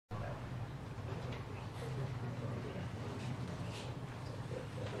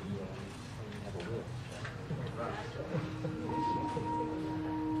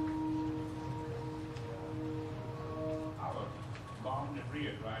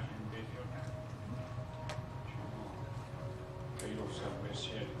got him video now. 807 West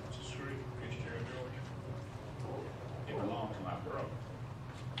Shedden Street, Fitzgerald, Georgia. It belonged to my brother.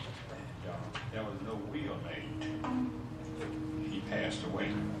 And there was no will made. He passed away.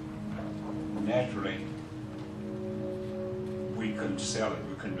 Naturally, we couldn't sell it.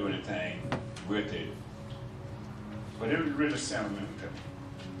 We couldn't do anything with it. But it was really sentimental to me.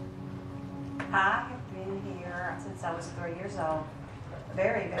 I have been here since I was 3 years old. A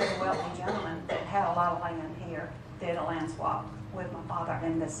very, very wealthy gentleman that had a lot of land here did a land swap with my father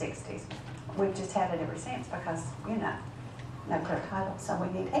in the 60s. We've just had it ever since because, you know, no clear title, so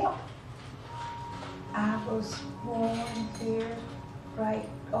we need help. I was born here, right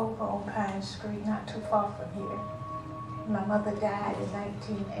over on Pine Street, not too far from here. My mother died in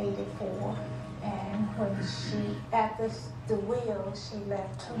 1984, and when after the will, she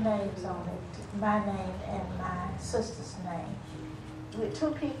left two names on it, my name and my sister's name. With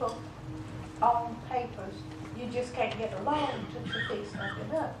two people on papers, you just can't get a loan to fix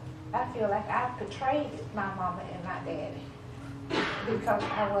nothing up. I feel like I betrayed my mama and my daddy because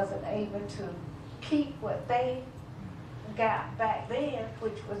I wasn't able to keep what they got back then,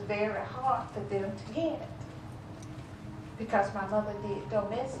 which was very hard for them to get. Because my mother did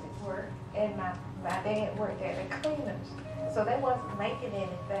domestic work and my dad worked at a cleaners. So they wasn't making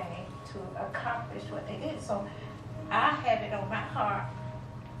anything to accomplish what they did. So I have it on my heart.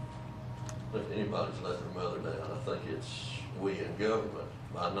 If anybody's let their mother down, I think it's we in government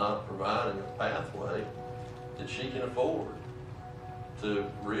by not providing a pathway that she can afford to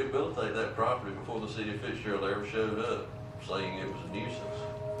rehabilitate that property before the city of Fitzgerald ever showed up saying it was a nuisance.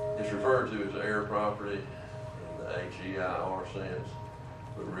 It's referred to as air property in the HEIR sense,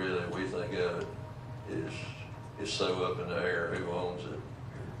 but really we think of it is so up in the air who owns it.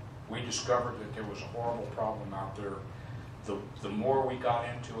 We discovered that there was a horrible problem out there. The more we got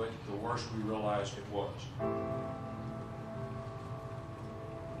into it, the worse we realized it was.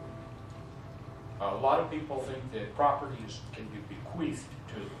 A lot of people think that properties can be bequeathed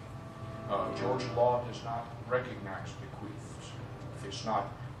to them. Georgia law does not recognize bequests. If it's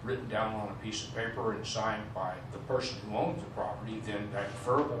not written down on a piece of paper and signed by the person who owns the property, then that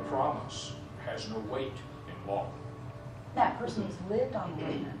verbal promise has no weight in law. That person who's lived on the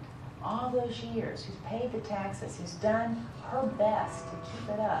land all those years, who's paid the taxes, who's done her best to keep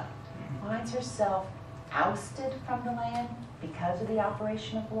it up, finds herself ousted from the land because of the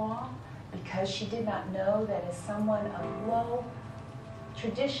operation of law, because she did not know that as someone of low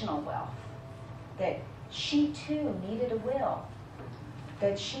traditional wealth, that she too needed a will,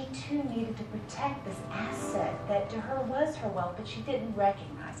 that she too needed to protect this asset that to her was her wealth, but she didn't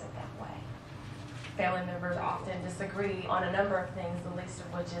recognize it that way. Family members often disagree on a number of things, the least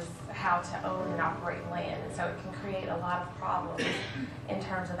of which is how to own and operate land. And so it can create a lot of problems in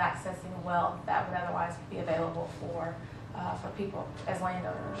terms of accessing wealth that would otherwise be available for people as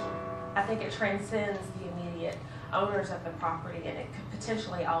landowners. I think it transcends the immediate owners of the property, and it could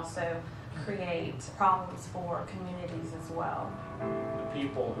potentially also create problems for communities as well. The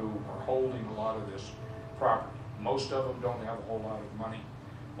people who are holding a lot of this property, most of them don't have a whole lot of money.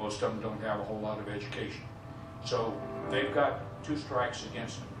 Most of them don't have a whole lot of education. So they've got two strikes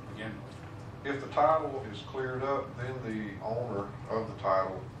against them to begin with. If the title is cleared up, then the owner of the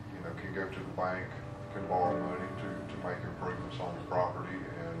title, can go to the bank, can borrow money to make improvements on the property,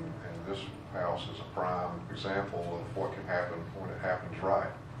 and this house is a prime example of what can happen when it happens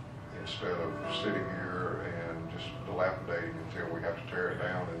right, instead of sitting here and just dilapidating until we have to tear it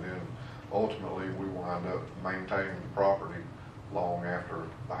down, and then ultimately we wind up maintaining the property long after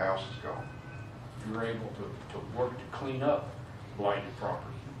the house is gone. You're able to work to clean up blighted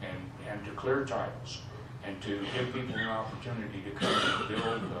property and to clear titles and to give people an opportunity to come and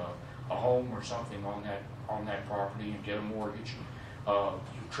build a home or something on that property and get a mortgage.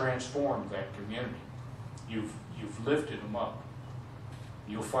 You've transformed that community. You've lifted them up.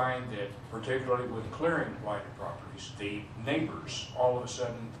 You'll find that particularly with clearing blighted properties, the neighbors all of a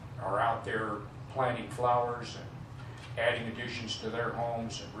sudden are out there planting flowers and adding additions to their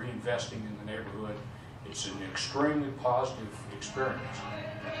homes and reinvesting in the neighborhood. It's an extremely positive experience.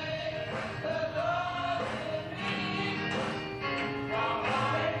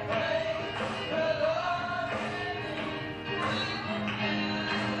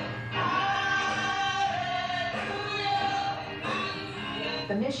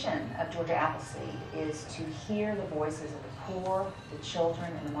 The mission of Georgia Appleseed is to hear the voices of the poor, the children,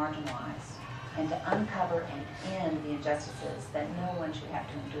 and the marginalized, and to uncover and end the injustices that no one should have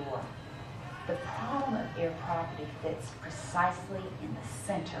to endure. The problem of air property fits precisely in the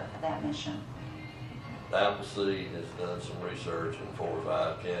center of that mission. Appleseed has done some research in 4 or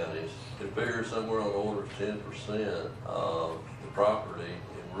 5 counties. It appears somewhere on the order of 10% of the property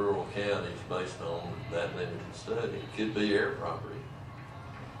in rural counties based on that limited study could be air property.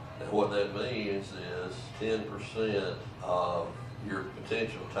 Now what that means is 10% of your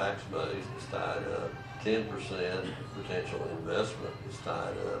potential tax base is tied up, 10% potential investment is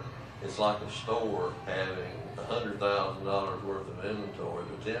tied up. It's like a store having $100,000 worth of inventory,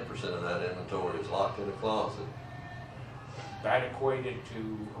 but 10% of that inventory is locked in a closet. That equated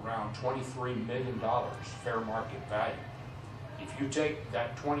to around $23 million fair market value. If you take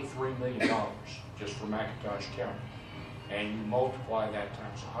that $23 million just for McIntosh County and you multiply that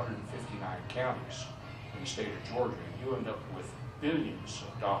times 159 counties in the state of Georgia, you end up with billions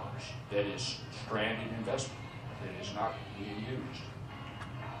of dollars that is stranded investment that is not being used.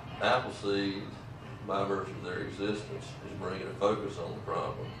 Appleseed, by virtue of their existence, is bringing a focus on the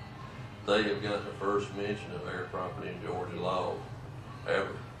problem. They have gotten the first mention of air property in Georgia law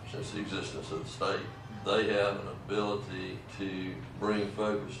ever since the existence of the state. They have an ability to bring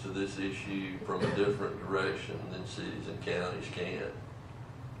focus to this issue from a different direction than cities and counties can.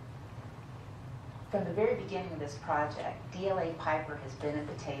 From the very beginning of this project, DLA Piper has been at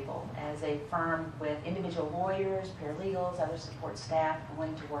the table as a firm with individual lawyers, paralegals, other support staff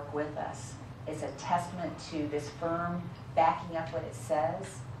willing to work with us. It's a testament to this firm backing up what it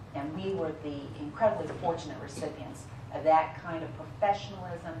says, and we were the incredibly fortunate recipients of that kind of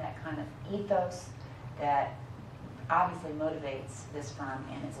professionalism, that kind of ethos that obviously motivates this firm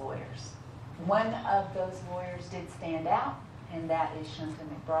and its lawyers. One of those lawyers did stand out, and that is Shunta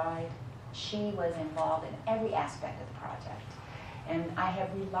McBride. She was involved in every aspect of the project. And I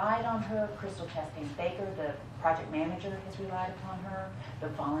have relied on her. Crystal Chastain Baker, the project manager, has relied upon her. The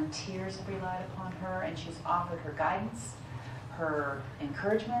volunteers have relied upon her, and she's offered her guidance, her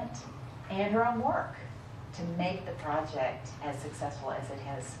encouragement, and her own work to make the project as successful as it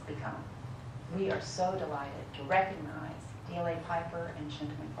has become. We are so delighted to recognize DLA Piper and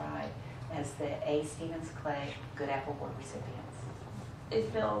Shunta McBride as the A. Stevens Clay Good Apple Award recipients. It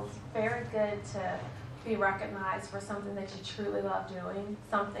feels very good to be recognized for something that you truly love doing,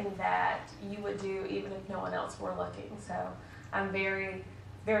 something that you would do even if no one else were looking. So I'm very,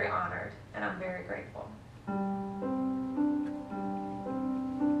 very honored, and I'm very grateful.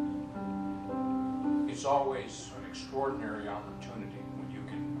 It's always an extraordinary opportunity when you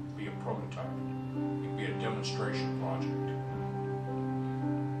can be a prototype, you can be a demonstration project.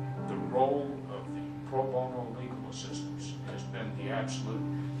 The role of the pro bono legal assistance has been the absolute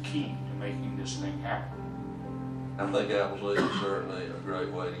key to making this thing happen. I think Appleseed is certainly a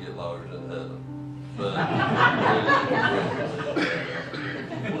great way to get lawyers in heaven. But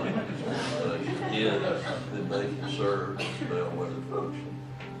kids that they can serve as a bellwether function.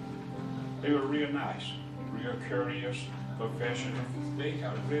 They were real nice, real courteous, professional. They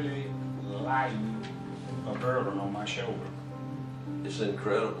have really lightened a burden on my shoulder. It's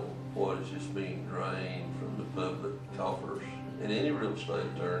incredible what is just being drained from the public coffers. And any real estate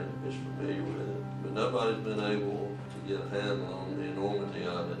attorney is familiar with it. But nobody's been able to get a handle on the enormity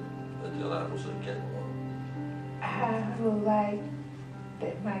of it until Appleseed came along. I would like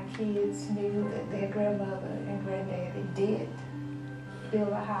that my kids knew that their grandmother and granddaddy did build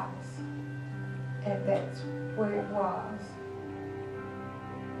a house. And that's where it was.